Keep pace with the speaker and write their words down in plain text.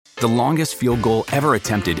The longest field goal ever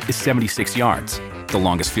attempted is 76 yards. The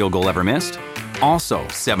longest field goal ever missed? Also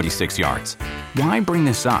 76 yards. Why bring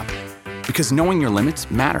this up? Because knowing your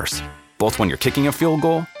limits matters, both when you're kicking a field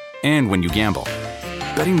goal and when you gamble.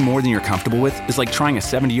 Betting more than you're comfortable with is like trying a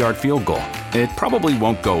 70-yard field goal. It probably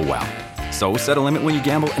won't go well. So set a limit when you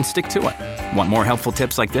gamble and stick to it. Want more helpful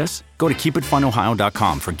tips like this? Go to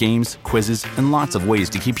keepitfunohio.com for games, quizzes, and lots of ways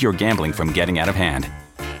to keep your gambling from getting out of hand.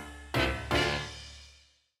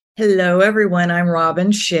 Hello, everyone. I'm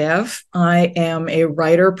Robin Schiff. I am a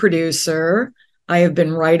writer-producer. I have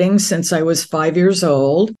been writing since I was 5 years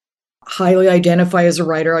old. Highly identify as a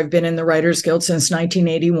writer. I've been in the Writers Guild since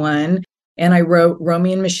 1981, and I wrote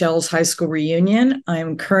Romy and Michelle's High School Reunion.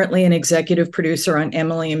 I'm currently an executive producer on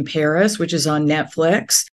Emily in Paris, which is on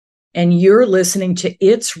Netflix. And you're listening to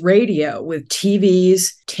It's Radio with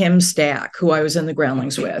TV's Tim Stack, who I was in the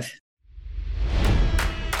Groundlings with.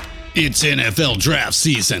 It's NFL draft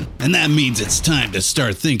season, and that means it's time to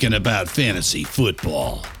start thinking about fantasy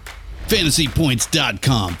football.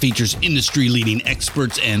 FantasyPoints.com features industry-leading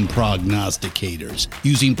experts and prognosticators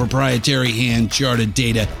using proprietary hand-charted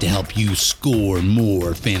data to help you score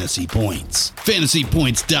more fantasy points.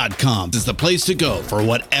 FantasyPoints.com is the place to go for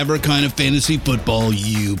whatever kind of fantasy football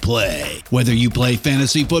you play. Whether you play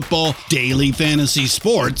fantasy football, daily fantasy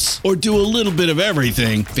sports, or do a little bit of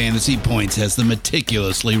everything, Fantasy Points has the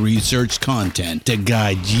meticulously researched content to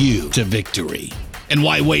guide you to victory. And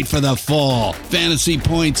why wait for the fall? Fantasy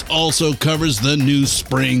Points also covers the new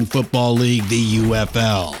spring football league, the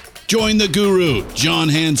UFL. Join the guru, John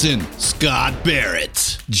Hansen, Scott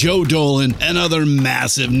Barrett, Joe Dolan, and other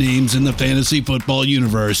massive names in the fantasy football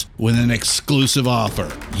universe with an exclusive offer.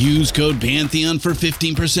 Use code Pantheon for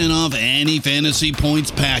 15% off any Fantasy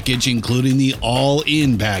Points package, including the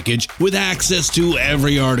all-in package, with access to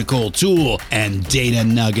every article, tool, and data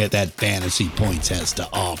nugget that Fantasy Points has to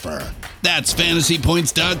offer. That's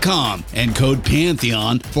FantasyPoints.com and code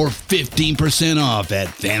Pantheon for 15% off at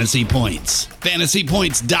Fantasy Points.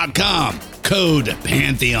 FantasyPoints.com, code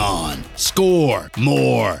Pantheon. Score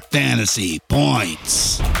more fantasy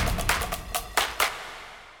points.